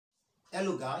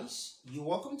Hello guys, you're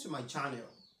welcome to my channel.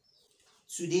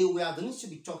 Today we are going to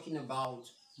be talking about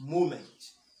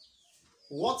moment.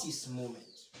 What is moment?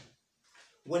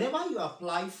 Whenever you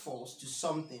apply force to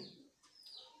something,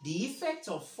 the effect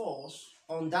of force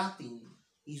on that thing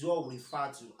is what we refer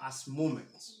to as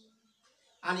moment.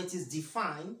 And it is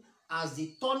defined as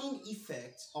the turning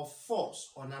effect of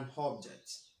force on an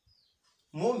object.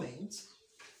 Moment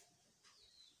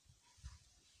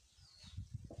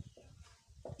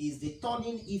is the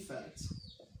turning effect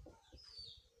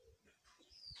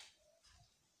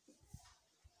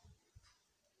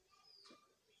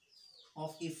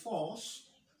of a force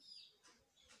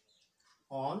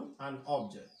on an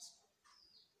object.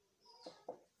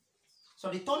 So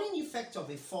the turning effect of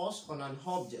a force on an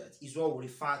object is what we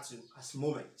refer to as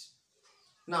moment.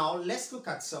 Now let's look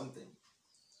at something.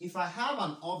 If I have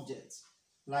an object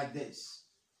like this,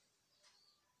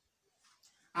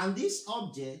 and this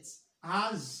object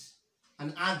has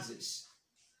an axis.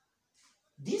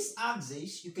 This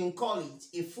axis, you can call it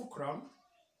a fulcrum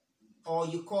or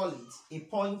you call it a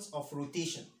point of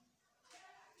rotation.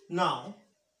 Now,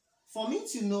 for me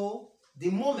to know the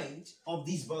moment of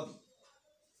this body,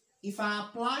 if I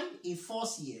applied a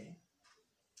force here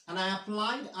and I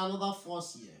applied another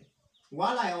force here,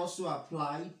 while I also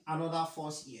applied another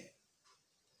force here,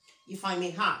 if I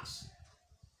may ask,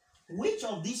 which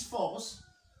of these force,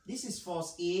 this is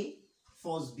force A,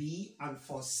 force B, and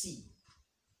force C,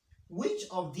 which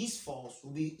of these force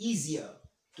will be easier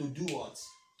to do what?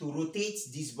 To rotate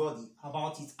this body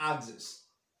about its axis?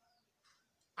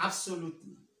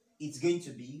 Absolutely, it's going to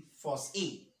be force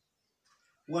A.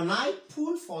 When I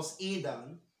pull force A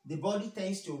down, the body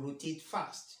tends to rotate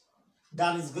fast.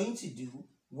 That is going to do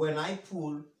when I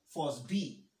pull force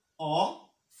B or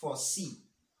force C.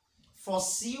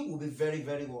 Force C will be very,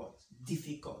 very what?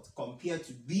 Difficult compared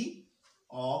to B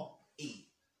or A.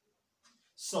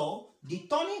 So the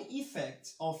turning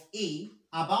effect of A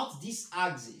about this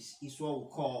axis is what we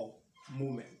call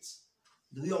moment.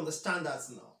 Do you understand that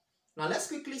now? Now let's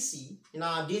quickly see in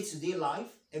our day-to-day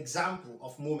life example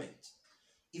of moment.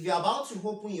 If you're about to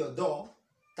open your door,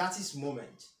 that is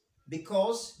moment,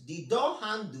 because the door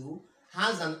handle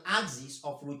has an axis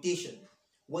of rotation.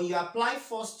 When you apply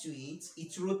force to it,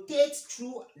 it rotates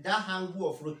through that angle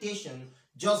of rotation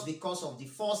just because of the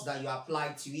force that you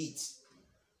applied to it.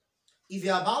 If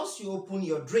you're about to open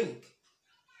your drink,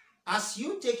 as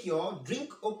you take your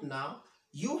drink opener,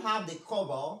 you have the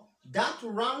cover. That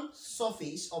round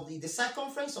surface of the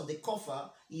circumference of the cover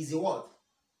is the what?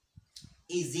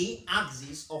 Is the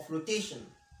axis of rotation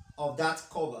of that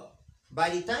cover. By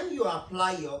the time you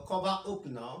apply your cover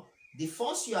opener, the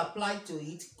force you apply to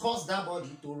it causes that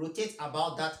body to rotate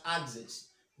about that axis.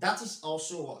 That is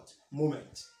also what?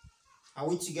 Moment. Are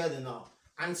we together now?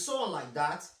 And so on like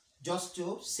that, just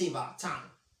to save our time.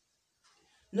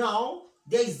 Now,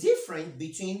 there is difference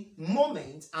between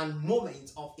moment and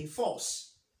moment of a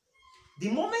force. The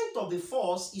moment of a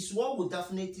force is what will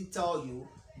definitely tell you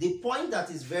the point that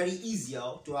is very easier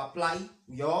to apply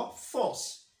your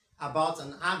force about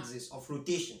an axis of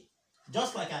rotation.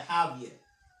 Just like I have here.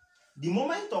 The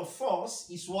moment of force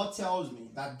is what tells me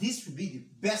that this will be the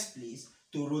best place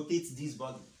to rotate this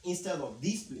body instead of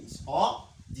this place or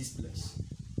this place.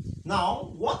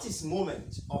 Now, what is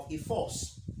moment of a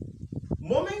force?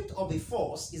 Moment of a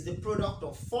force is the product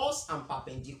of force and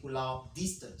perpendicular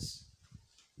distance.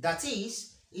 That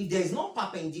is, if there is no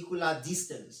perpendicular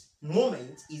distance,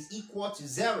 moment is equal to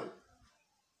 0.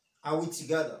 Are we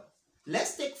together?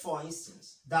 Let's take for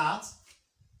instance that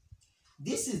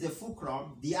this is the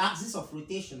fulcrum, the axis of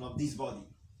rotation of this body.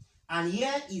 And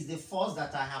here is the force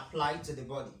that I applied to the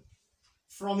body.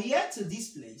 From here to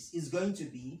this place is going to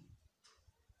be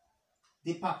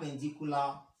the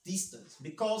perpendicular distance,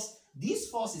 because this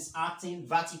force is acting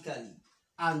vertically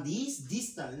and this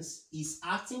distance is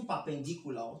acting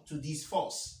perpendicular to this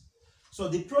force. So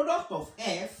the product of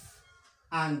F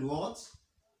and what?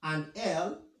 And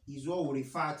L is what we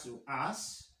refer to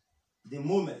as the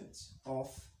moment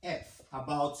of F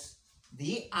about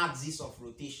the axis of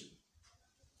rotation.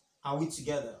 Are we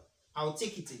together? I'll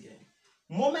take it again.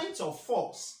 Moment of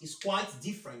force is quite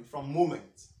different from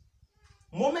moment.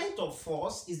 Moment of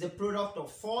force is the product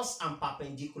of force and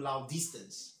perpendicular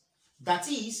distance. That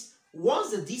is,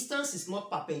 once the distance is not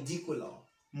perpendicular,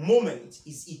 moment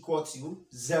is equal to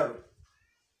 0.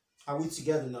 Are we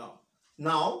together now?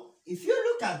 Now, if you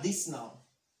look at this now,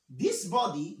 this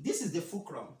body, this is the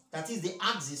fulcrum, that is the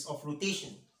axis of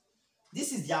rotation.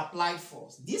 This is the applied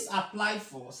force. This applied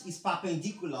force is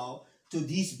perpendicular to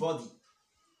this body.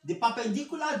 The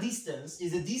perpendicular distance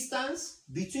is the distance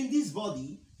between this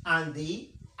body and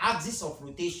the axis of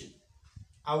rotation.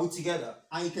 Are we together?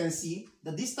 And you can see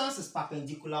the distance is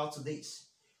perpendicular to this.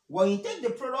 When you take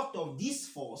the product of this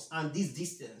force and this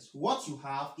distance, what you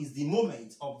have is the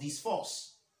moment of this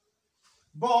force.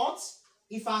 But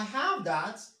if I have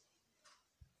that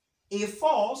a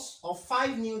force of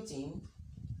 5 Newton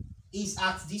is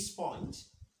at this point,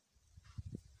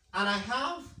 and I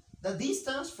have the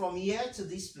distance from here to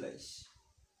this place,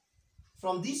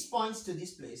 from this point to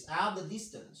this place, I have the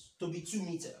distance to be 2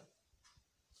 meters.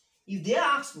 If they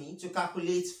ask me to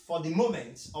calculate for the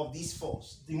moment of this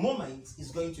force, the moment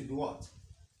is going to be what?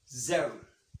 0.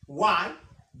 Why?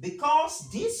 Because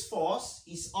this force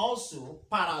is also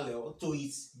parallel to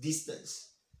its distance.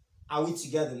 Are we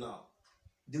together now?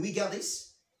 Do we get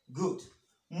this? Good.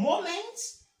 Moment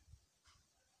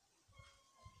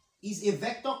is a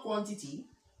vector quantity,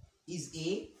 is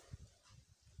a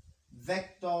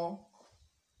vector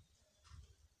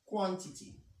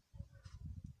quantity.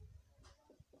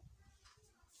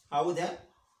 Are we there?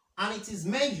 And it is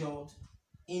measured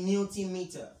in Newton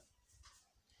meter.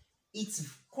 It's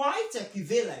quite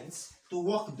equivalent to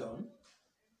work done.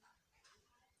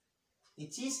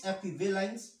 It is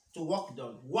equivalent to work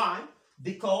done. Why?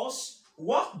 Because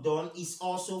work done is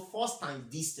also force times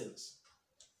distance.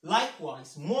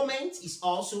 Likewise, moment is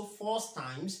also force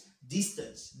times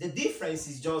distance. The difference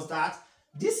is just that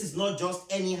this is not just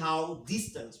anyhow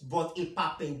distance, but a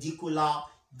perpendicular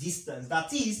distance.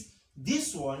 That is,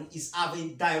 this one is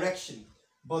having direction,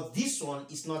 but this one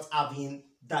is not having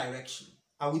direction.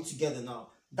 Are we together now?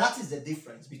 That is the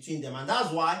difference between them, and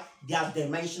that's why they are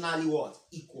dimensionally what?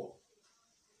 Equal.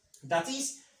 That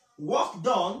is, work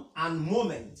done and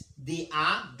moment, they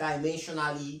are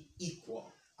dimensionally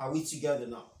equal. Are we together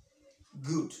now?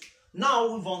 Good.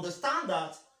 Now we've understand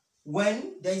that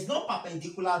when there is no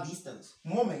perpendicular distance,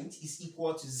 moment is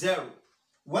equal to 0.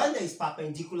 When there is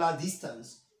perpendicular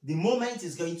distance, the moment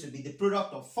is going to be the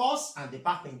product of force and the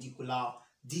perpendicular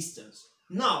distance.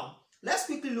 Now, let's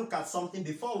quickly look at something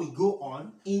before we go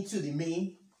on into the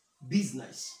main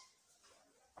business.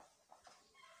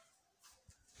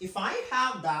 If I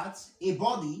have that a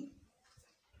body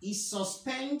is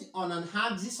suspended on an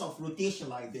axis of rotation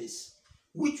like this,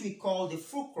 which we call the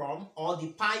fulcrum or the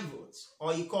pivot,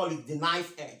 or you call it the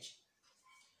knife edge.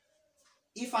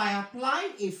 If I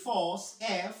apply a force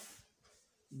F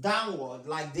downward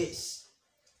like this,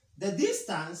 the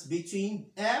distance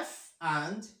between F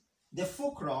and the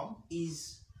fulcrum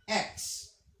is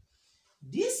X.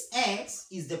 This X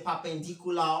is the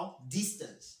perpendicular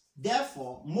distance.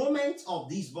 Therefore, moment of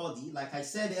this body, like I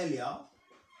said earlier,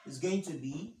 is going to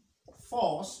be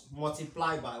force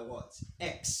multiplied by what?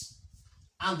 X.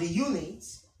 And the unit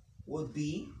would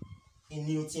be in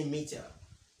Newton meter.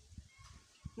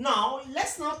 Now,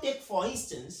 let's now take for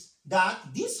instance that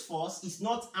this force is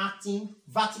not acting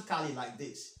vertically like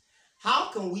this.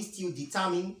 How can we still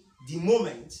determine the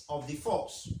moment of the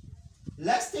force?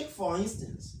 Let's take for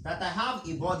instance that I have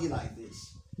a body like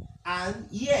this, and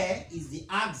here is the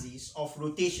axis of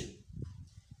rotation.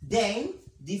 Then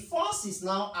the force is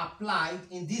now applied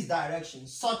in this direction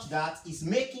such that it's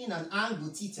making an angle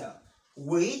theta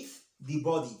with the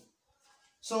body.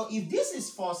 So if this is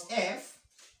force F,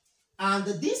 and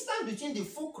the distance between the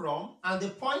fulcrum and the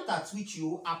point at which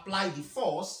you apply the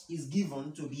force is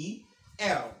given to be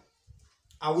L.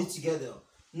 Are we together?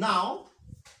 Now,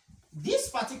 this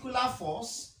particular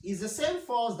force is the same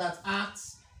force that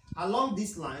acts along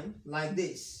this line like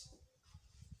this.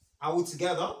 Are we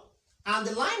together? And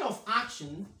the line of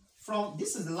action from,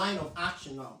 this is the line of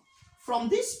action now. From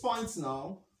this point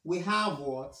now, we have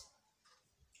what?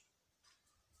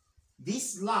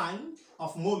 This line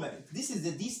of moment. This is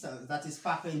the distance that is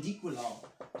perpendicular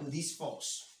to this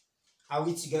force. Are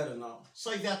we together now?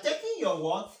 So if you are taking your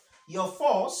what? Your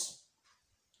force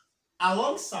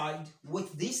alongside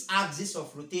with this axis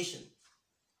of rotation,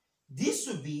 this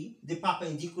will be the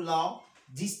perpendicular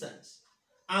distance.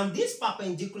 And this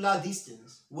perpendicular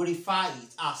distance, we refer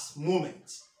it as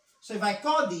moment. So if I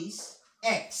call this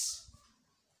X,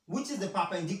 which is the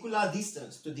perpendicular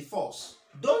distance to the force,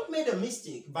 don't make a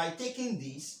mistake by taking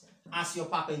this as your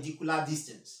perpendicular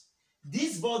distance.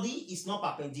 This body is not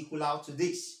perpendicular to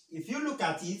this. If you look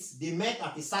at it, they met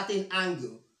at a certain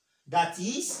angle that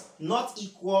is not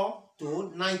equal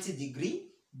to 90 degrees,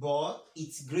 but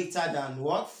it's greater than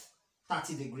what?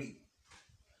 30 degrees.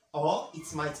 Or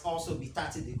it might also be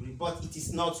 30 degrees, but it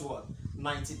is not what?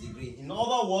 90 degrees. In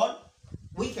other words,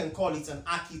 we can call it an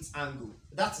acute angle.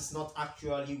 That is not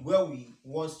actually where we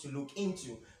want to look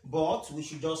into, but we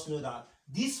should just know that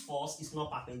this force is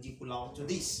not perpendicular to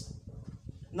this.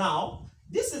 Now,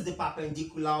 this is the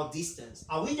perpendicular distance.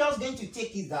 Are we just going to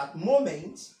take it that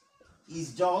moment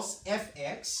is just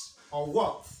Fx or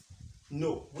what?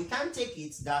 No, we can't take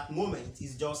it that moment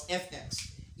is just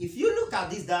fx. If you look at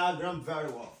this diagram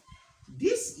very well,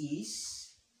 this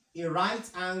is a right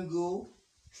angle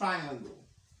triangle.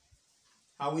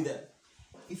 Are we there?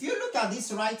 If you look at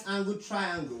this right angle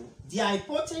triangle, the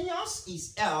hypotenuse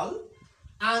is L,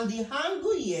 and the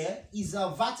angle here is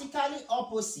vertically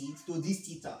opposite to this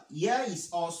theta. Here is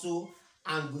also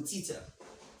angle theta.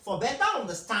 For better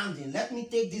understanding, let me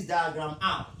take this diagram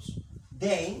out.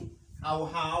 Then I will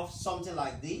have something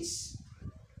like this.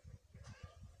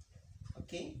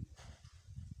 Okay?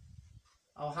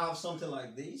 I'll have something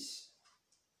like this.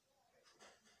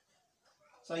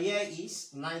 So here is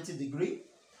 90 degree.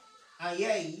 And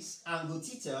here is angle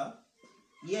theta.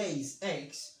 Here is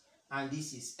x. And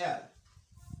this is L.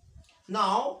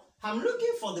 Now, I'm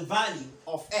looking for the value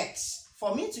of x.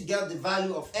 For me to get the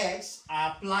value of x, I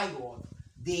apply what?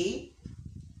 The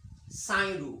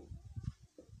sine rule.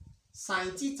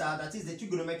 Sine theta, that is the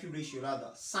trigonometric ratio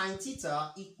rather. Sine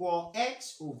theta equal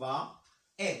x over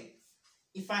L.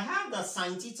 If I have the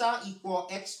sine theta equal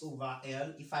x over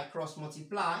L, if I cross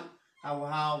multiply, I will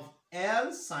have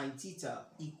L sine theta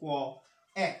equal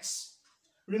x.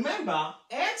 Remember,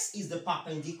 x is the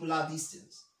perpendicular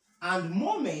distance, and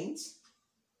moment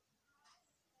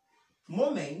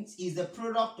is the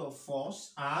product of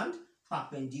force and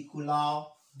perpendicular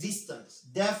distance.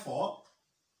 Therefore,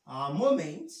 our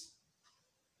moment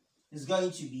is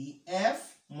going to be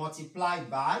F multiplied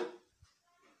by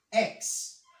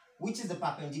x, which is the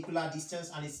perpendicular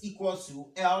distance, and it's equal to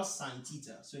L sine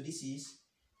theta. So this is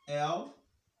L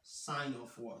sine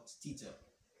of what? Theta.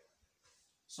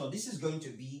 So this is going to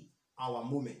be our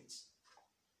moment.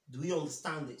 Do we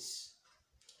understand this?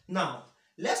 Now,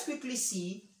 let's quickly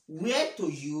see where to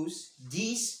use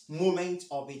this moment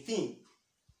of a thing.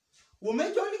 We'll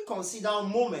majorly consider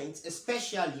moment,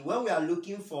 especially when we are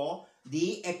looking for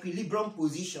the equilibrium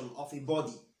position of a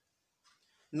body.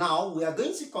 Now, we are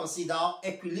going to consider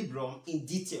equilibrium in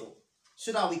detail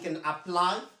so that we can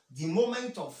apply the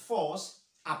moment of force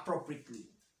appropriately.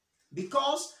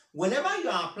 Because whenever you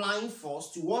are applying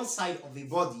force to one side of a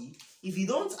body, if you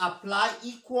don't apply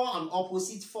equal and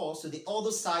opposite force to the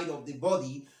other side of the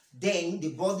body, then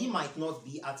the body might not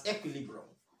be at equilibrium.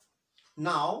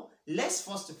 Now, let's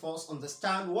first of all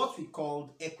understand what we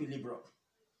call equilibrium.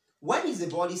 When is the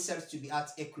body said to be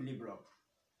at equilibrium?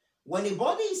 When a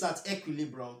body is at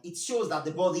equilibrium, it shows that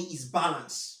the body is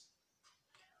balanced.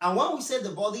 And when we say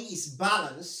the body is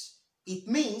balanced, it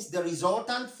means the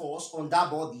resultant force on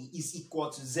that body is equal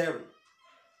to 0.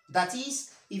 That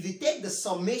is, if you take the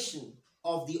summation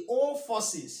of the all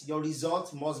forces, your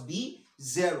result must be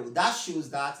 0. That shows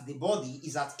that the body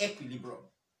is at equilibrium.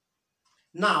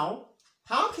 Now,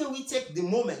 how can we take the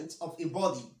moment of a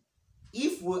body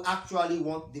if we actually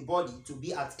want the body to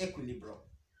be at equilibrium?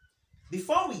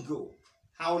 Before we go,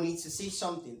 I will need to say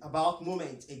something about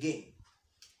moment again.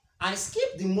 I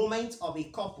skipped the moment of a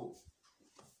couple.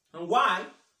 And why?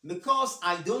 Because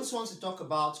I don't want to talk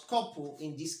about couple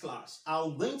in this class.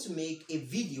 I'm going to make a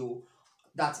video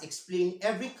that explains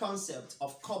every concept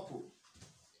of couple.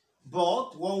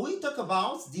 But when we talk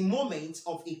about the moment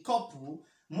of a couple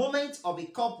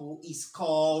is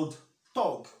called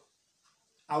tug.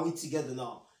 Are we together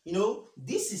now? You know,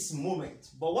 this is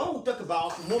moment. But when we talk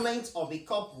about moment of a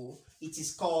couple, it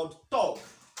is called tug.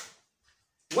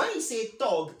 When you say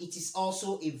tug, it is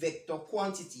also a vector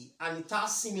quantity, and it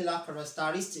has similar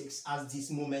characteristics as this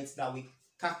moment that we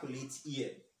calculate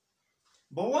here.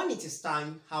 But when it is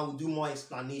time, I will do more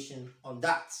explanation on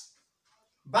that.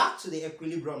 Back to the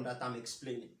equilibrium that I'm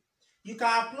explaining. You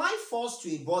can apply force to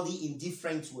a body in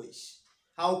different ways.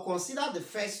 I will consider the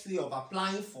first way of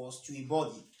applying force to a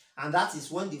body, and that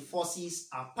is when the forces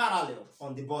are parallel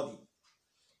on the body.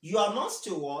 You are not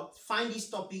to find this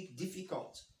topic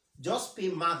difficult. Just pay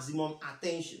maximum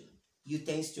attention. You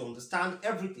tend to understand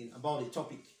everything about the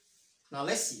topic. Now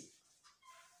let's see.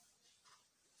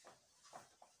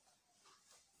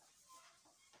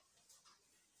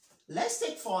 Let's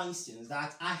take for instance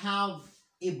that I have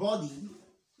a body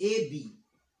AB,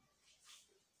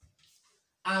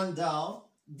 and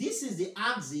this is the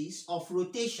axis of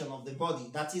rotation of the body,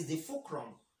 that is the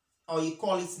fulcrum, or you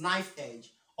call it knife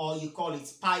edge, or you call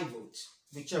it pivot,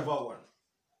 whichever one.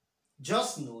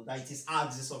 Just know that it is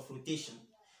axis of rotation.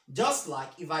 Just like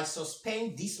if I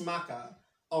suspend this marker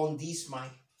on this my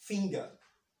finger,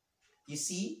 you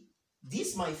see,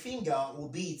 this my finger will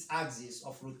be its axis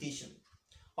of rotation.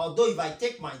 Although if I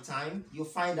take my time, you'll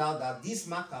find out that this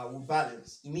marker will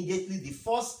balance. Immediately the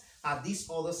force at this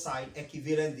other side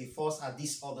equivalent the force at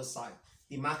this other side.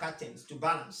 The marker tends to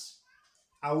balance.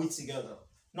 Are we together?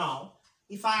 Now,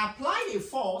 if I apply a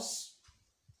force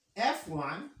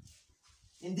F1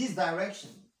 in this direction,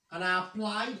 and I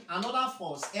applied another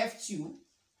force F2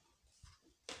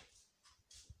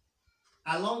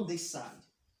 along this side,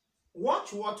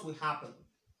 watch what will happen.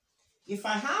 If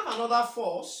I have another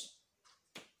force,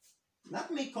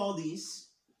 let me call this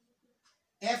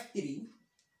F3,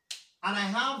 and I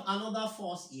have another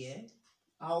force here,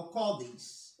 I'll call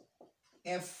this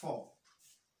F4.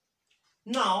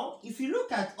 Now, if you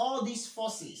look at all these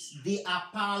forces, they are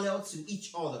parallel to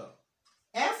each other.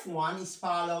 F1 is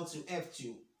parallel to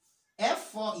F2.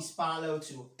 F4 is parallel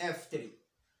to F3.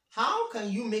 How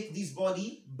can you make this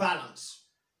body balance?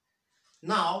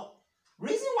 Now,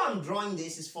 reason why I'm drawing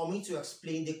this is for me to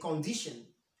explain the condition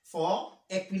for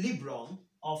equilibrium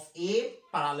of A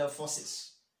parallel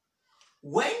forces.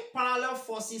 When parallel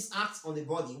forces act on the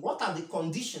body, what are the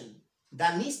conditions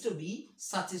that needs to be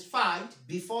satisfied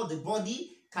before the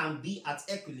body can be at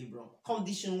equilibrium?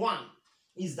 Condition 1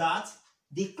 is that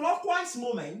the clockwise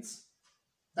moment,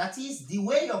 that is the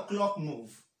way your clock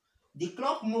moves, the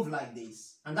clock moves like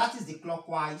this, and that is the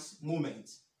clockwise moment.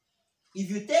 If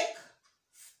you take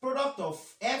product of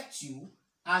F2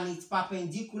 and its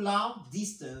perpendicular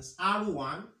distance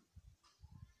R1,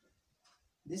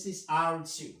 this is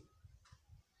R2,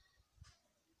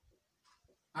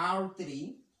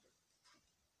 R3,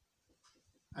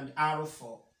 and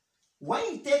R4.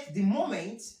 When you take the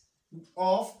moment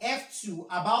of F2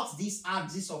 about this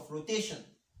axis of rotation,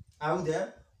 out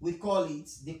there, we call it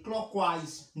the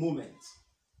clockwise moment.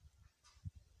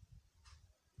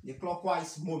 The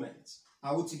clockwise moment.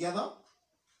 Are we together?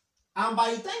 And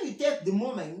by the time you take the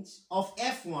moment of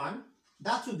F1,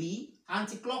 that will be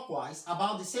anticlockwise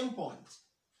about the same point.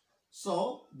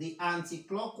 So the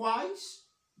anticlockwise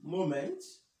moment.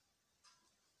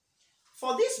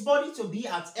 For this body to be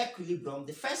at equilibrium,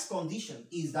 the first condition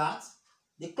is that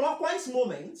the clockwise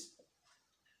moment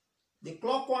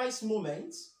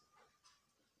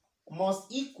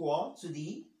must equal to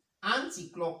the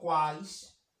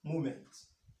anticlockwise moment.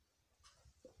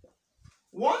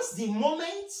 Once the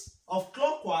moment of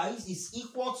clockwise is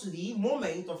equal to the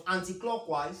moment of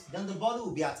anticlockwise, then the body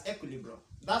will be at equilibrium.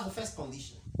 That's the first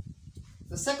condition.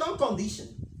 The second condition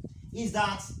is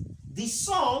that the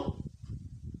sum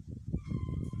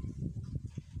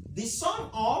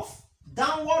of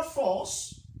downward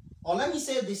force, or let me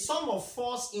say the sum of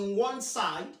force in one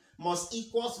side must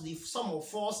equal to the sum of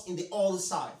force in the other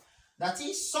side. That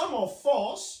is, sum of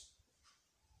force,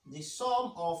 the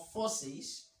sum of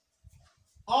forces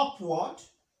upward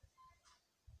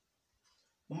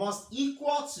must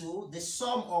equal to the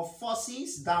sum of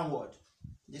forces downward.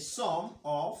 The sum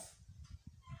of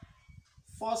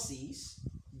forces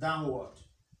downward.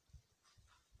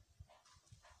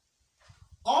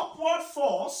 Upward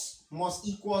force must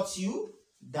equal to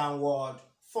downward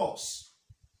force.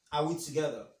 Are we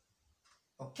together?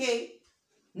 Okay.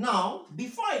 Now,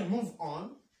 before I move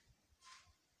on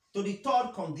to the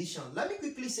third condition, let me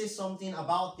quickly say something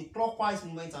about the clockwise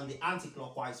moment and the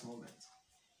anticlockwise moment.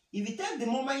 If you take the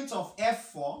moment of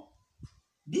F4,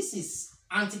 this is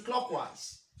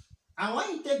anticlockwise. And when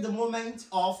you take the moment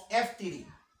of F3,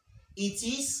 it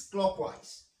is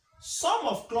clockwise. Sum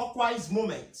of clockwise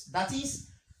moments, that is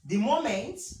the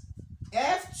moment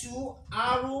F2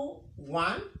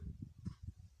 R1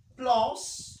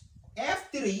 plus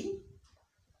F3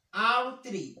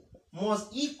 R3 must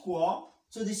equal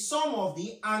to the sum of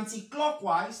the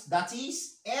anticlockwise, that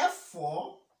is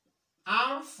F4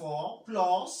 R4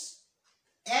 plus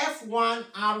F1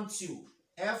 R2.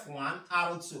 F1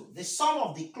 R2. The sum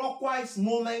of the clockwise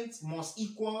moment must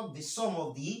equal the sum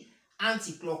of the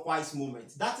anticlockwise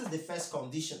moment. That is the first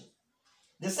condition.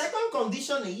 The second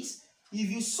condition is, if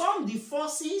you sum the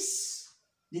forces,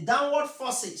 the downward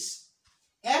forces,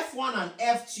 F1 and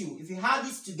F2, if you add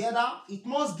this together, it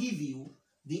must give you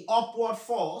the upward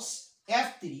force,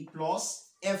 F3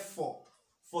 plus F4,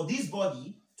 for this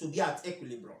body to be at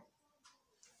equilibrium.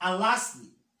 And lastly,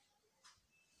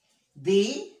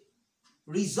 the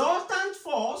resultant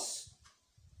force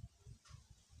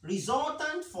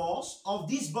of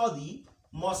this body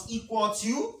must equal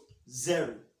to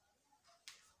 0.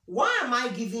 Why am I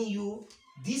giving you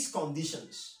these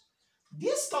conditions?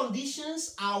 These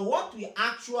conditions are what will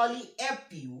actually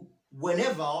help you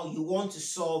whenever you want to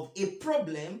solve a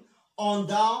problem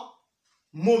under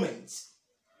moment.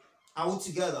 Are we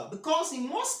together? Because in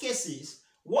most cases,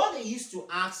 what they used to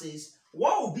ask is,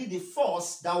 what will be the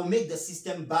force that will make the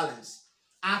system balance?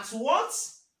 At what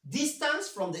distance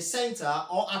from the center,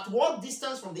 or at what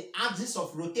distance from the axis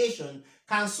of rotation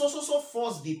can so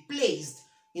force be placed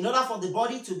in order for the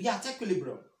body to be at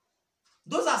equilibrium?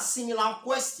 Those are similar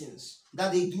questions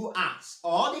that they do ask.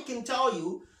 Or they can tell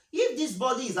you, If this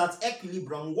body is at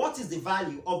equilibrium, what is the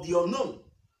value of the unknown?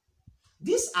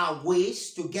 These are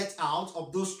ways to get out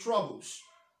of those troubles.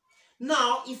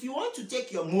 Now, if you want to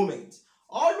take your moment,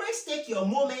 always take your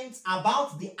moment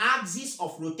about the axis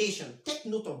of rotation. Take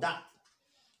note of that.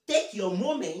 Take your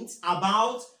moment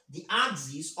about the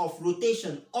axis of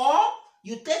rotation, or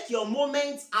you take your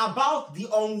moment about the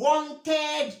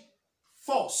unwanted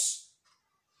force.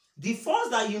 The force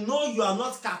that you know you are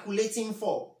not calculating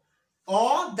for,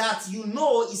 or that you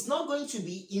know is not going to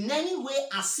be in any way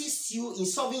assist you in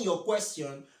solving your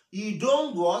question. You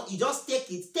don't want, you just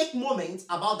take moment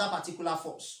about that particular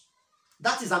force.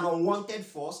 That is an unwanted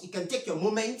force. You can take your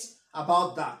moment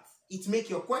about that. It makes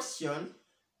your question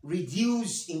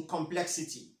reduce in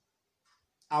complexity.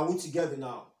 Are we together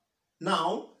now?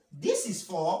 Now, this is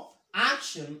for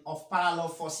action of parallel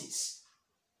forces.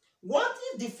 What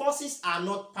if the forces are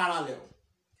not parallel?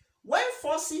 When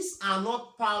forces are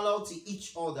not parallel to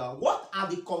each other, what are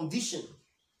the conditions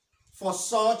for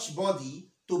such body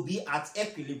to be at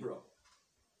equilibrium?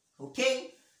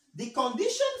 Okay, the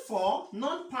condition for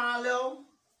non-parallel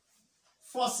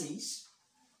forces,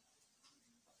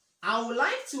 I would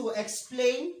like to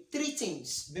explain three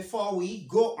things before we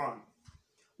go on.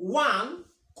 1,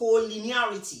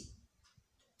 colinearity.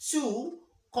 2,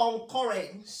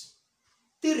 concurrence.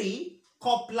 3,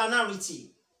 coplanarity.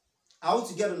 Are we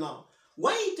together now?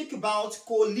 When you talk about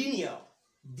colinear,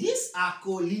 these are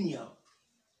colinear.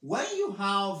 When you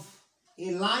have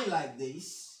a line like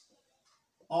this,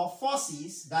 or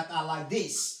forces that are like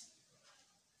this,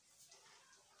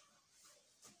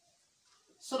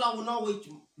 so that we'll not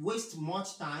waste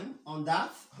much time on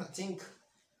that. I think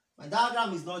my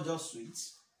diagram is not just sweet.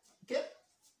 Okay?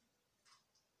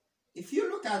 If you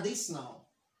look at this now,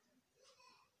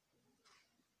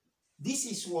 this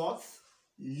is what?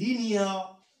 Linear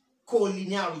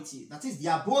colinearity. That is, they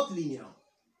are both linear.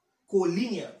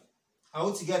 Colinear. Are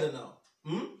we together now?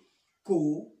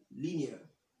 Colinear.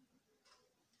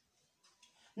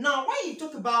 Now, when you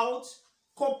talk about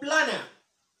coplanar,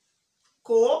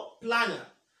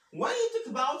 when you talk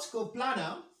about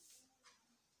coplanar,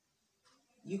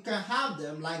 you can have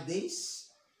them like this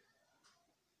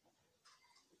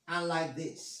and like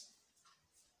this.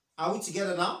 Are we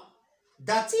together now?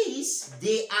 That is,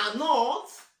 they are not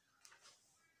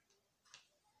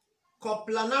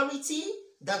coplanarity,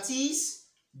 that is,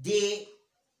 they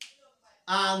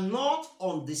are not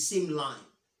on the same line.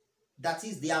 That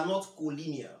is, they are not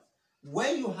collinear.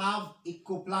 When you have a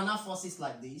coplanar forces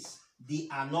like this, they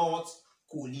are not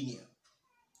collinear.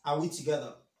 Are we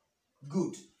together?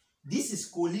 Good. This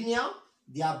is collinear,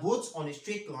 they are both on a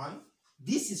straight line.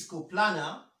 This is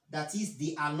coplanar, that is,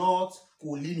 they are not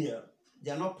collinear. They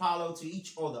are not parallel to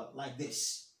each other like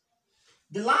this.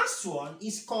 The last one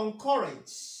is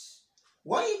concurrent.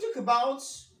 When you talk about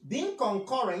being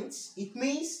concurrent, it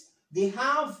means they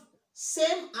have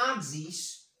same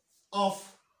axis of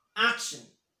action.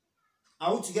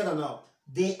 Are we together now?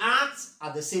 They act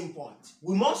at the same point.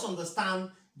 We must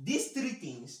understand these three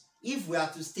things if we are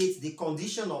to state the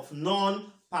condition of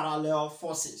non-parallel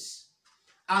forces.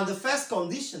 And the first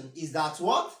condition is that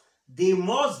what? They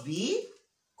must be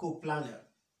coplanar.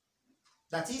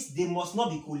 That is, they must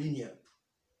not be collinear.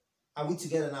 Are we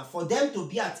together now? For them to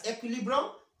be at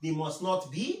equilibrium, they must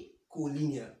not be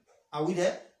collinear. Are we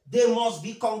there? They must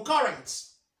be concurrent.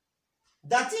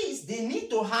 That is, they need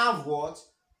to have what?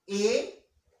 A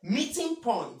meeting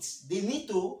point. They need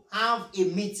to have a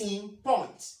meeting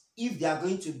point if they are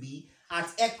going to be at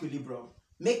equilibrium,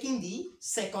 making the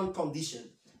second condition.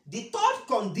 The third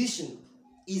condition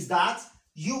is that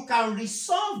you can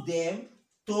resolve them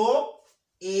to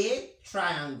a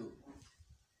triangle.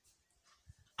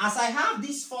 As I have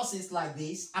these forces like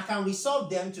this, I can resolve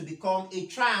them to become a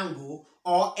triangle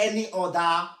or any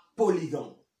other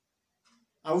polygon.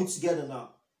 Are we together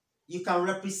now? You can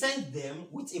represent them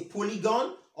with a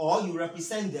polygon or you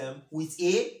represent them with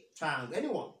a triangle.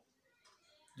 Anyone?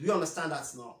 Do you understand that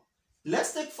now?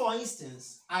 Let's take, for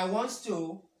instance, I want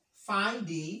to find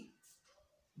the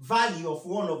value of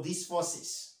one of these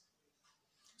forces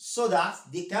so that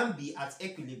they can be at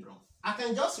equilibrium. I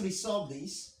can just resolve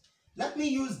this. Let me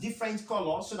use different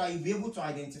colors so that you'll be able to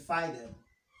identify them.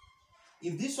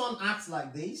 If this one acts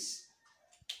like this,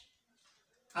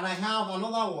 and I have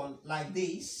another one like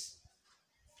this,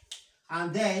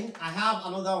 and then I have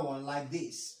another one like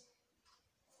this.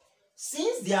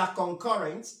 Since they are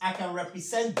concurrent, I can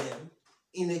represent them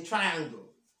in a triangle.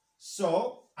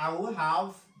 So I will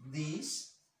have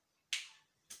this,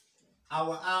 I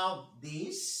will have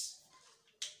this,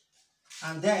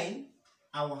 and then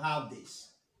I will have this.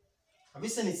 Have you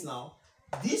seen it now?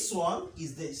 This one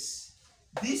is this.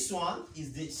 This one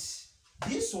is this.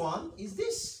 This one is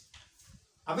this.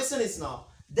 Have you seen it now?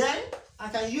 Then I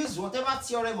can use whatever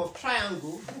theorem of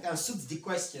triangle that can suit the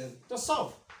question to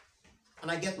solve. And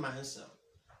I get my answer.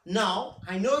 Now,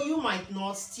 I know you might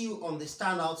not still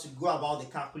understand how to go about the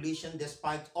calculation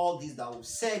despite all this that was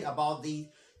said about the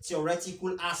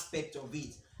theoretical aspect of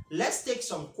it. Let's take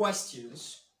some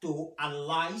questions to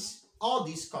analyze all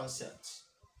these concepts.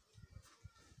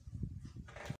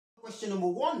 Question number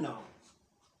 1 now.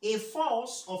 A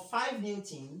force of 5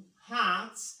 Newton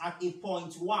acts at a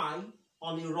point Y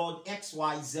on a rod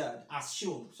XYZ as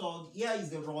shown. So here is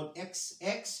the rod X,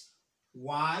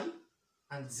 Y,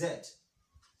 and Z.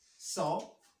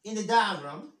 So in the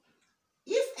diagram,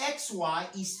 if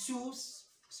XY is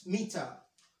 2 meters,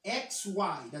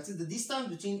 XY, that is the distance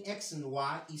between X and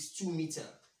Y, is 2 meters.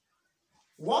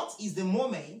 What is the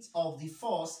moment of the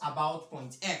force about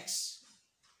point X?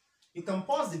 You can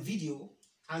pause the video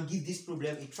and give this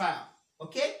problem a trial,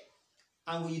 okay?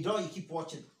 And when you're done, you keep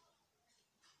watching.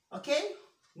 Okay?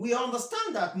 We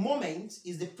understand that moment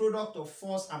is the product of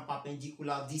force and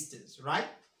perpendicular distance, right?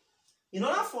 In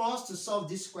order for us to solve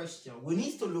this question, we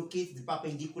need to locate the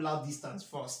perpendicular distance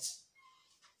first.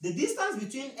 The distance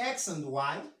between X and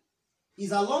Y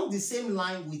is along the same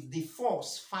line with the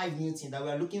force 5 Newton that we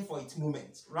are looking for its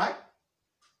moment, right?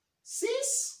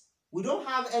 Since we don't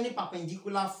have any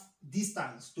perpendicular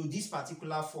distance to this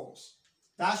particular force,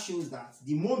 that shows that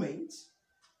the moment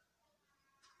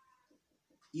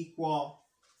equal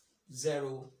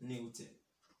 0 Newton.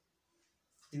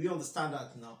 Do we understand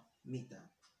that now? Meter.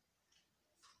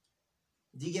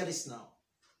 Do you get this now?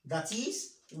 That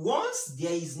is, once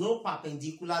there is no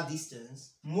perpendicular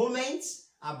distance, moment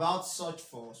about such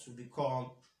force will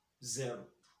become 0.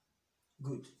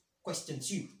 Good. Question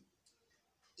 2.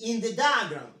 In the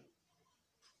diagram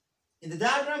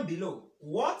below,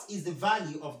 what is the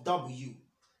value of W?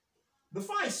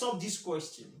 Before I solve this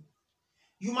question,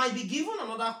 you might be given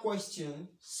another question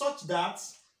such that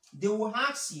they will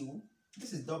ask you,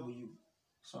 this is W,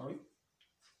 sorry,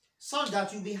 such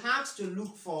that you'll be asked to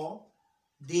look for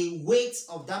the weight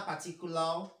of that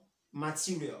particular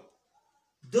material.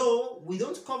 Though we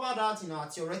don't cover that in our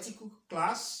theoretical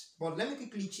class, but let me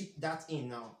quickly chip that in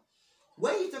now.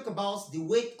 When you talk about the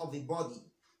weight of a body,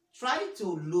 try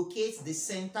to locate the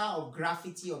center of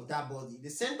gravity of that body. The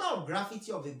center of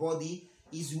gravity of a body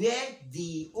is where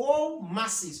the all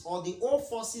masses or the all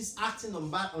forces acting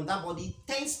on that body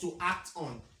tends to act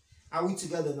on. Are we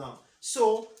together now?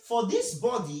 So for this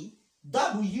body,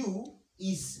 W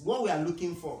is what we are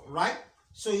looking for, right?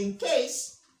 So in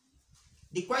case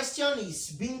the question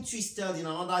is being twisted in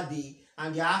another day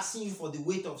and they're asking you for the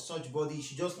weight of such body, you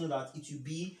should just know that it will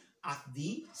be at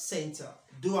the center.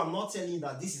 Though I'm not telling you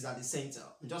that this is at the center.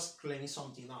 I'm just clearing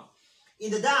something out.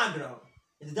 In the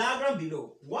diagram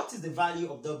below, what is the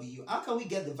value of W? How can we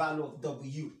get the value of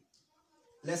W?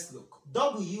 Let's look.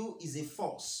 W is a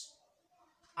force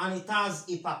and it has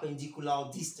a perpendicular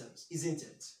distance, isn't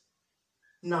it?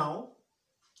 Now,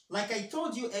 like I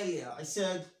told you earlier, I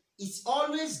said it's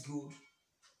always good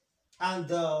and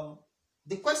the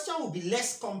question will be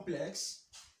less complex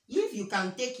if you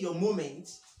can take your moment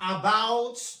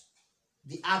about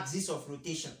the axis of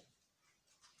rotation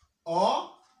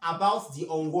or about the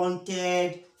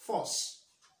unwanted force.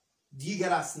 Do you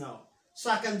get us now? So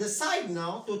I can decide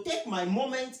now to take my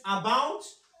moment about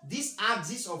this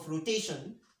axis of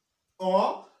rotation,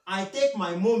 or I take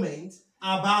my moment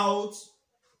about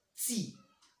t.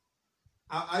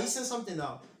 Are you saying something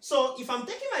now? So if I'm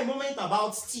taking my moment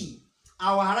about t,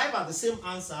 I will arrive at the same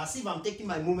answer as if I'm taking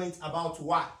my moment about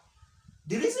y.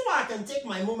 The reason why I can take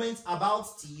my moment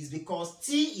about t is because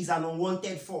t is an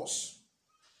unwanted force.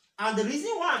 And the reason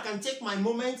why I can take my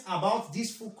moment about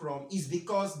this fulcrum is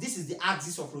because this is the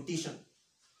axis of rotation.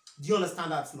 Do you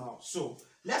understand that now? So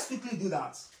let's quickly do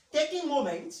that. Taking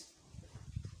moment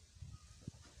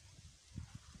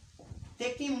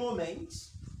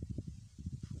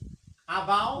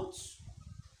about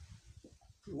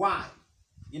y.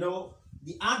 You know,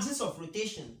 the axis of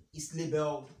rotation is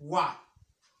labeled y.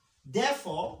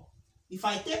 Therefore, if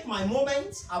I take my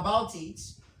moment about it,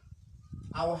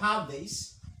 I will have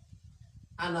this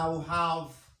and I will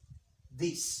have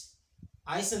this.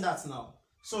 I see that now.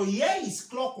 So here is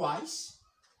clockwise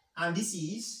and this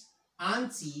is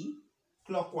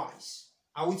anti-clockwise.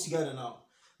 Are we together now?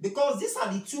 Because these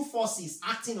are the two forces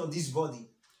acting on this body.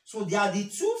 So they are the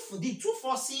two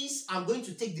forces. I'm going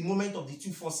to take the moment of the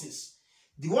two forces.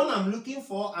 The one I'm looking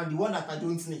for and the one that I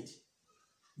don't need.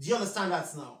 Do you understand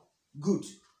that now? Good.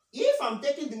 If I'm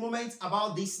taking the moment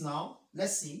about this now,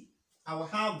 let's see. I will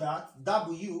have that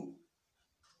W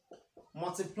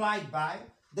multiplied by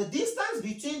The distance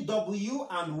between W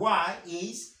and Y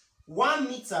is 1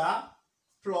 meter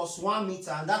plus 1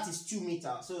 meter, and that is 2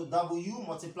 meters. So W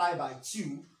multiplied by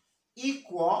 2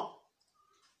 equal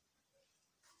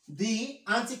the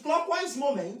anticlockwise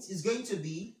moment is going to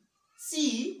be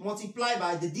T multiplied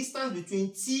by the distance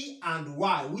between T and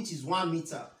Y, which is 1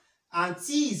 meter. And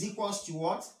T is equals to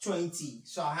what? 20.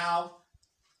 So I have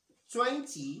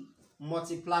 20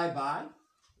 multiplied by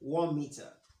 1 meter.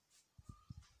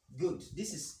 Good.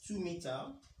 This is 2 meter,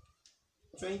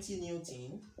 20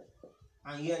 Newton,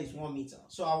 and here is 1 meter.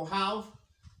 So I'll have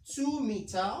 2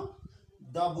 meter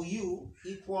W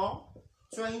equal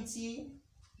 20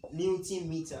 Newton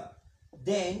meter.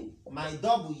 Then my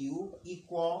W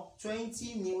equal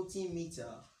 20 Newton meter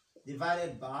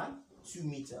divided by 2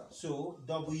 meter. So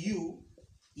W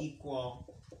equal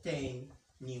 10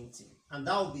 Newton. And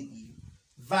that will be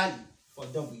the value for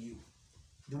W.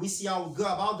 Do we see how we go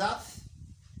about that?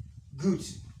 Good.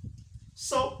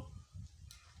 So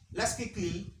let's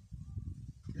quickly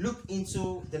look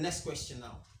into the next question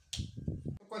now.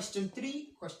 Question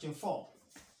 3, question 4.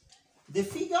 The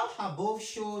figure above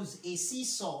shows a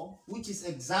seesaw which is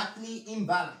exactly in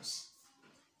balance.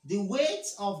 The weight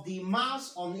of the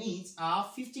mass on it are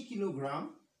 50 kilogram,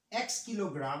 x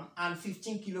kilogram, and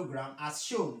 15 kilogram as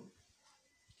shown.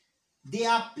 They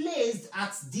are placed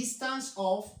at distance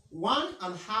of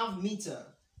 1.5 meter,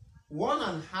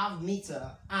 1.5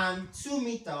 meter, and 2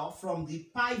 meter from the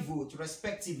pivot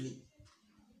respectively.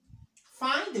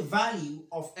 Find the value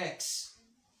of x.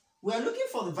 We are looking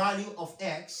for the value of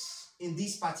x in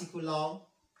this particular,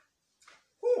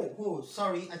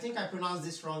 sorry, I think I pronounced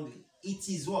this wrongly. It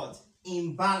is what?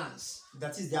 Imbalance.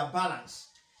 That is their balance.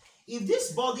 If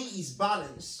this body is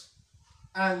balanced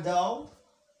and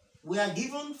we are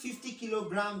given 50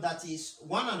 kilogram, that is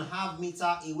 1.5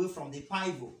 meter away from the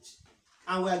pivot,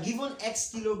 and we are given x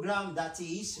kilogram, that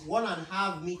is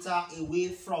 1.5 meter away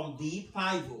from the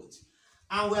pivot,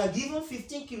 and we are given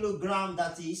 15 kilogram,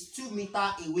 that is 2 meter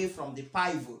away from the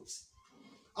pivot.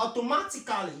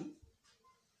 Automatically,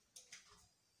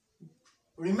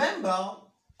 remember,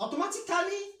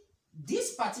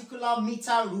 this particular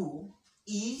meter rule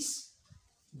is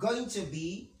going to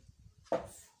be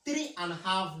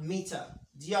 3.5 meter.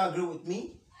 Do you agree with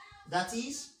me? That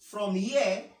is, from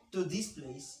here to this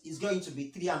place is going to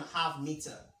be 3.5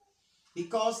 meter.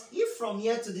 Because if from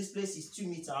here to this place is 2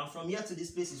 meter and from here to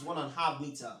this place is 1.5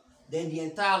 meter, then the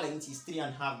entire length is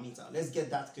 3.5 meter. Let's get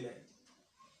that clear.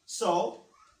 So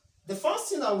the first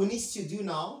thing that we need to do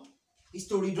now is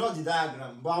to redraw the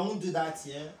diagram, but I won't do that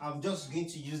here. I'm just going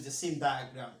to use the same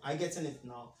diagram. I'm getting it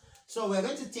now. So we're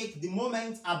going to take the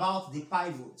moment about the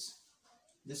pivot.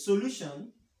 The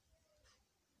solution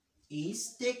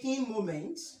is taking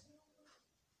moment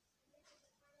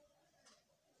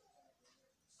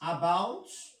about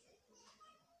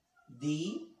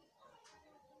the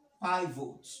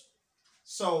pivot.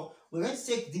 So we're going to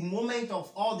take the moment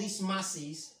of all these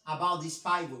masses about this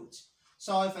pivot.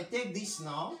 So if I take this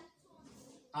now,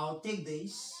 I'll take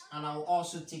this and I'll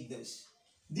also take this.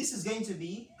 This is going to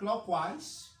be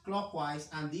clockwise, clockwise,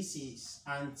 and this is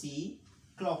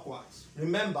anti-clockwise.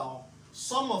 Remember,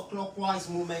 sum of clockwise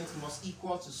moment must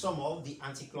equal to sum of the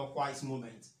anti-clockwise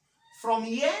moment. From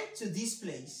here to this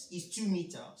place is 2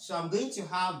 meters. So I'm going to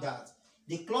have that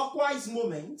the clockwise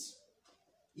moment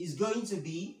is going to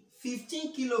be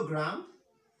 15 kilogram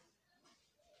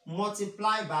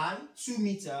multiplied by 2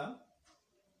 meter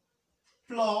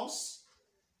plus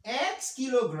x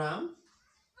kilogram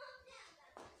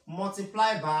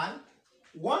multiplied by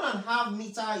 1.5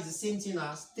 meter is the same thing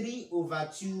as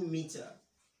 3/2 meter.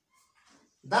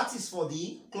 That is for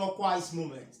the clockwise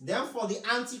moment. Then for the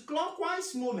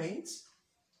anti-clockwise moment,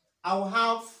 I will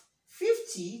have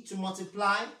 50 to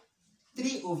multiply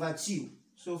 3/2.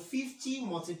 So 50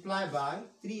 multiplied by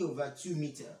 3/2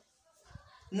 meter.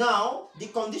 Now, the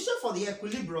condition for the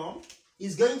equilibrium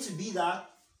is going to be that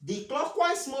the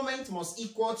clockwise moment must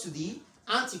equal to the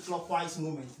anti-clockwise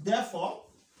moment. Therefore,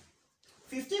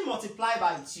 15 multiplied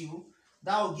by 2,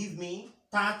 that will give me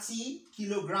 30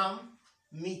 kilogram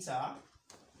meter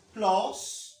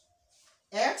plus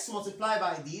x multiplied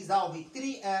by this, that will be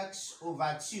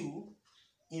 3x/2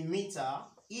 in meter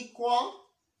equal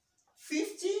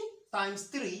 50 times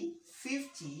 3,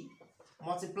 50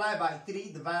 multiplied by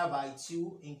 3 divided by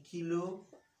 2 in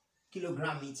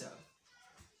kilogram meter.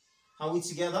 Are we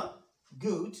together?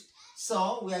 Good.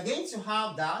 So we are going to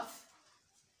have that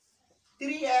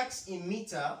 3x in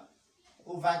meter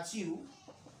over 2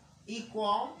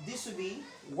 equal, this will be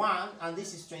 1 and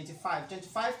this is 25.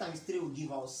 25 times 3 will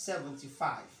give us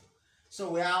 75. So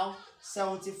we have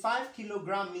 75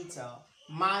 kilogram meter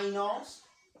minus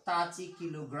 30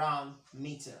 kilogram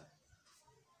meter.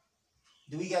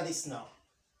 Do we get this now?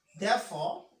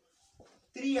 Therefore,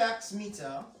 3x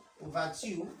meter over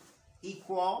 2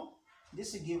 equal,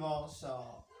 this will give us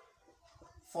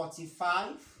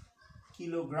 45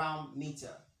 kilogram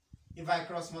meter. If I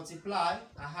cross multiply,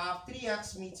 I have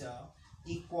 3x meter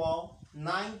equal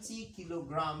 90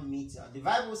 kilogram meter.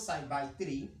 Divide both side by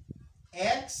 3.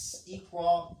 X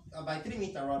equal, by 3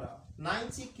 meter rather,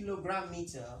 90 kilogram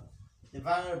meter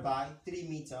divided by 3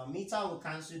 meter. Meter will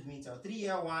cancel meter. 3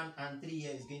 here 1 and 3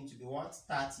 here is going to be what?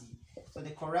 30. So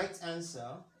the correct answer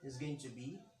is going to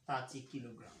be 30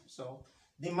 kilograms. So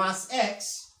the mass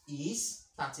X is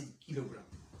 30 kilograms.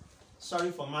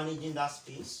 Sorry for managing that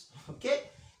space. Okay?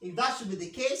 If that should be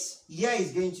the case, here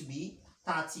is going to be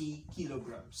 30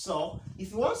 kilograms. So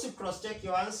if you want to cross-check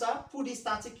your answer, put this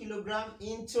 30 kilograms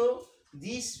into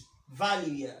this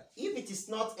value here. If it is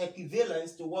not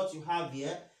equivalent to what you have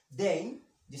here, then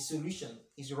the solution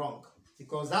is wrong,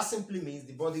 because that simply means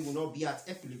the body will not be at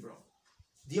equilibrium.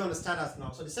 Do you understand that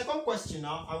now? So the second question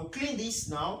now, I will clean this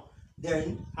now,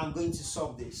 then I'm going to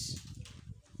solve this.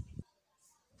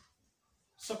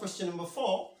 So question number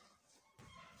 4.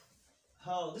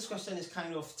 This question is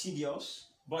kind of tedious,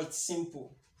 but it's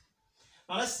simple.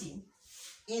 Now let's see.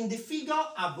 In the figure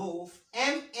above,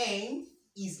 MN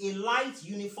is a light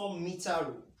uniform meter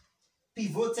rule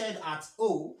pivoted at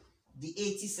O, the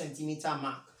 80 centimeter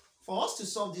mark. For us to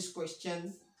solve this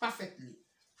question perfectly,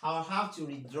 I'll have to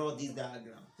redraw this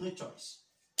diagram. No choice.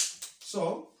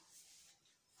 So,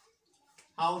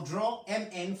 I'll draw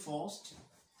MN first.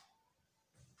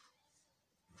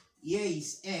 Here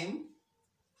is M,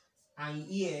 and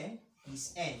here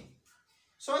is N.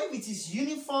 So if it is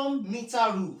uniform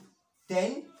meter rule,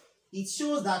 then it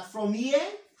shows that from here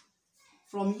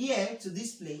to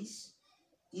this place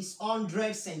is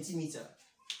 100 centimeter.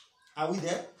 Are we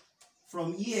there?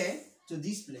 From here to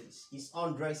this place is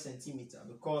 100 centimeter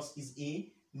because it's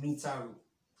a meter rule.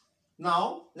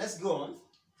 Now, let's go on.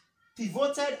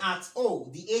 Pivoted at O,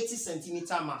 the 80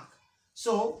 centimeter mark.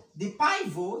 So, the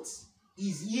pivot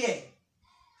is here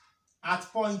at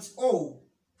point O,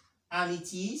 and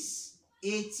it is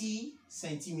 80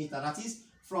 centimeter. That is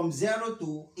from 0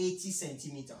 to 80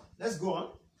 centimeter. Let's go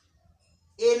on.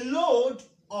 A load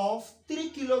of 3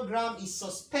 kilograms is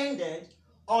suspended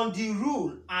on the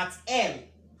rule at L,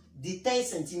 the 10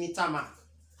 centimeter mark.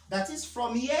 That is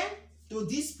from here to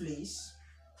this place,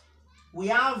 we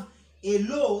have a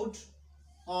load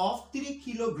of 3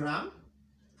 kilograms,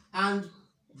 and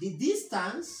the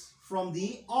distance from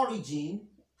the origin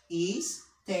is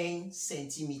 10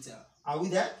 centimeter. Are we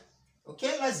there?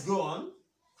 Okay, let's go on.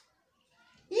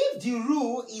 If the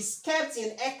rule is kept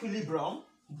in equilibrium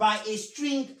by a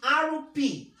string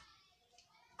RP,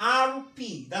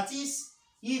 that is,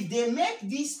 if they make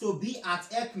this to be at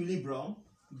equilibrium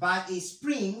by a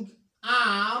spring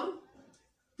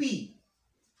RP,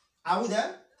 are we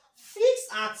there?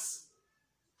 Fixed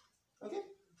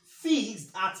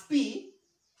at P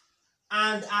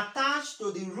and attached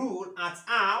to the rule at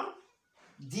R,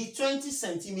 the 20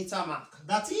 centimeter mark.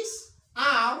 That is,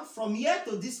 R from here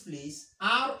to this place,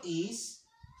 R is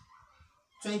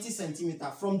 20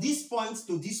 centimeter. From this point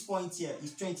to this point here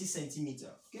is 20 centimeter.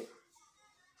 Okay,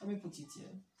 let me put it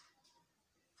here.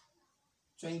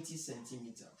 20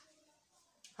 centimeter.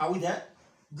 Are we there?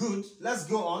 Good. Let's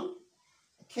go on.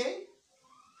 Okay.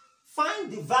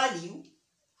 Find the value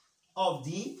of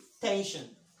the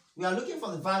tension. We are looking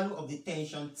for the value of the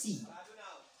tension T.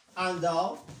 And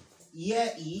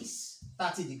here is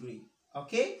 30 degrees.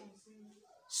 Okay.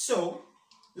 So,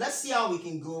 let's see how we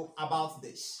can go about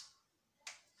this.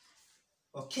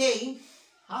 Okay.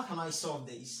 How can I solve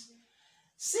this?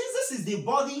 Since this is the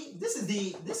body, this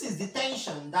is the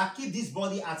tension that keeps this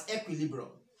body at equilibrium,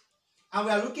 and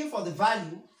we are looking for the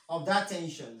value of that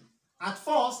tension. At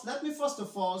first, let me first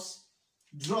of all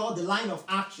draw the line of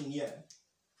action here.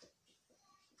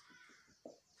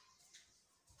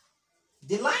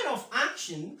 The line of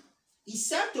action is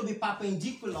said to be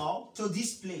perpendicular to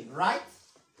this plane, right?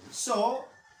 So,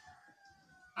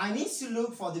 I need to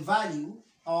look for the value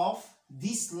of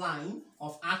this line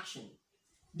of action.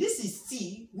 This is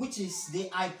T, which is the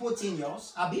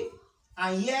hypotenuse, Abi,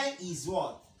 and here is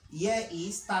what? Here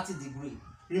is 30 degrees.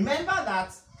 Remember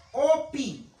that OP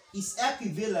is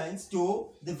equivalent to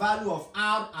the value of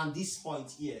R and this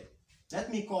point here. Let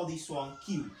me call this one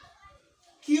Q.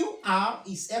 QR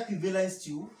is equivalent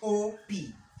to OP.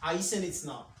 Are you seeing it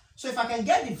now? So if I can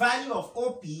get the value of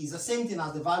OP is the same thing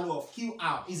as the value of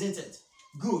QR, isn't it?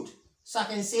 Good. So I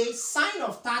can say sine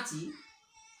of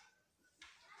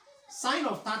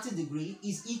 30 degree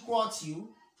is equal to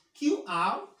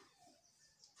QR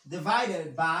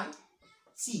divided by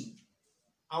T.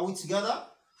 Are we together?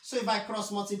 So if I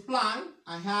cross multiply,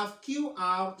 I have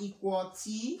QR equal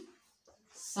T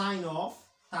sine of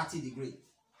 30 degrees.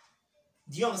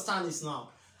 Do you understand this now?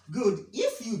 Good.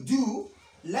 If you do,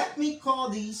 let me call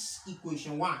this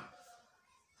equation 1.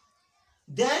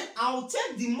 Then I'll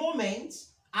take the moment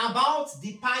about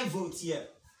the pivot here.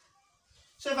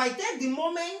 So if I take the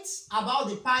moment about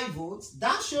the pivot,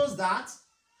 that shows that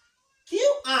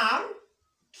QR,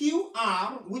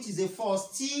 which is a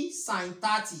force T sine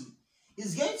 30,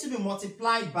 is going to be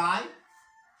multiplied by,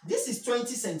 this is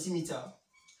 20 centimeter,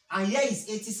 and here is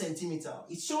 80 centimeter.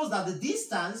 It shows that the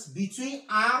distance between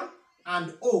R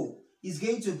and O is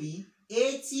going to be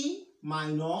 80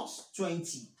 minus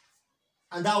 20.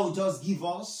 And that will just give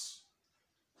us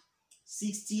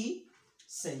 60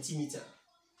 centimeter.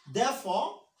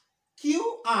 Therefore,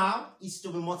 QR is to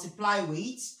be multiplied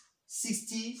with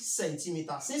 60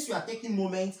 centimeter. Since we are taking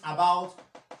moment about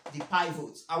the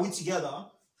pivot, are we together?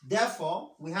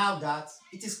 Therefore, we have that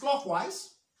it is clockwise.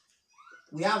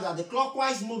 We have that the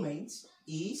clockwise moment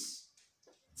is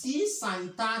T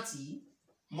sine 30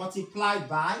 multiplied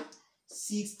by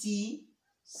 60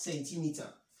 centimeter.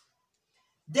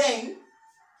 Then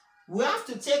we have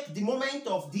to take the moment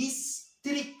of this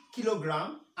 3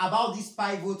 kilogram about this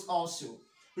pivot also.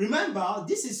 Remember,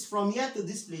 this is from here to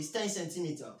this place, 10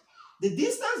 centimeter. The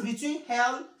distance between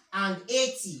L and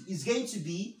 80 is going to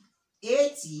be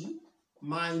 80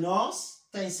 minus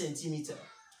 10 centimeter.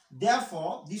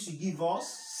 Therefore, this will give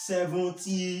us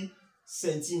 70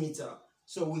 centimeter.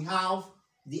 So we have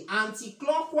the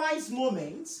anti-clockwise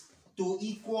moment to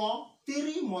equal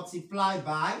 3 multiplied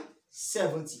by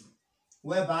 70,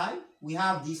 whereby we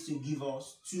have this to give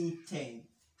us 210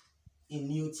 in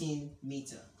Newton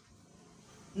meter.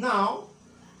 Now,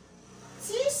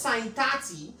 T sine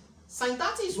 30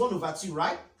 is 1 over 2,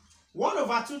 right? 1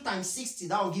 over 2 times 60,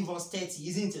 that will give us 30,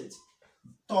 isn't it?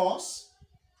 Thus,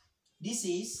 this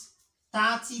is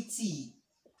 30T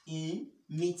in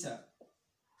meter.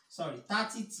 Sorry,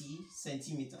 30T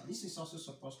centimeter. This is also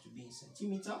supposed to be in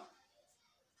centimeter.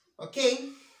 Okay.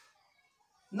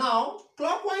 Now,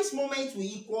 clockwise moment will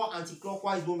equal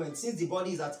anti-clockwise moment since the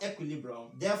body is at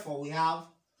equilibrium. Therefore, we have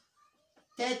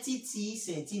 30T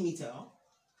centimeter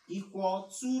equal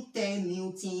 210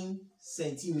 Newton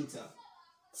centimeter.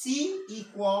 T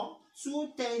equal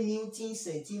 210 Newton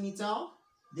centimeter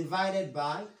divided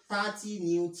by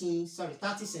 30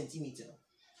 centimeter.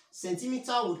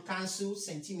 Centimeter would cancel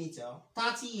centimeter.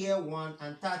 30 here 1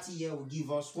 and 30 here will give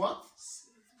us what?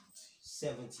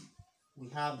 70. We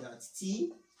have that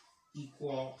T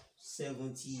equal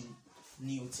 70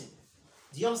 Newton.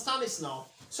 Do you understand this now?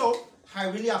 So I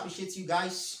really appreciate you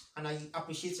guys and I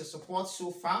appreciate your support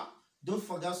so far. Don't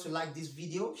forget to like this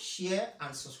video, share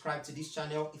and subscribe to this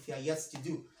channel if you are yet to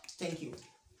do. Thank you.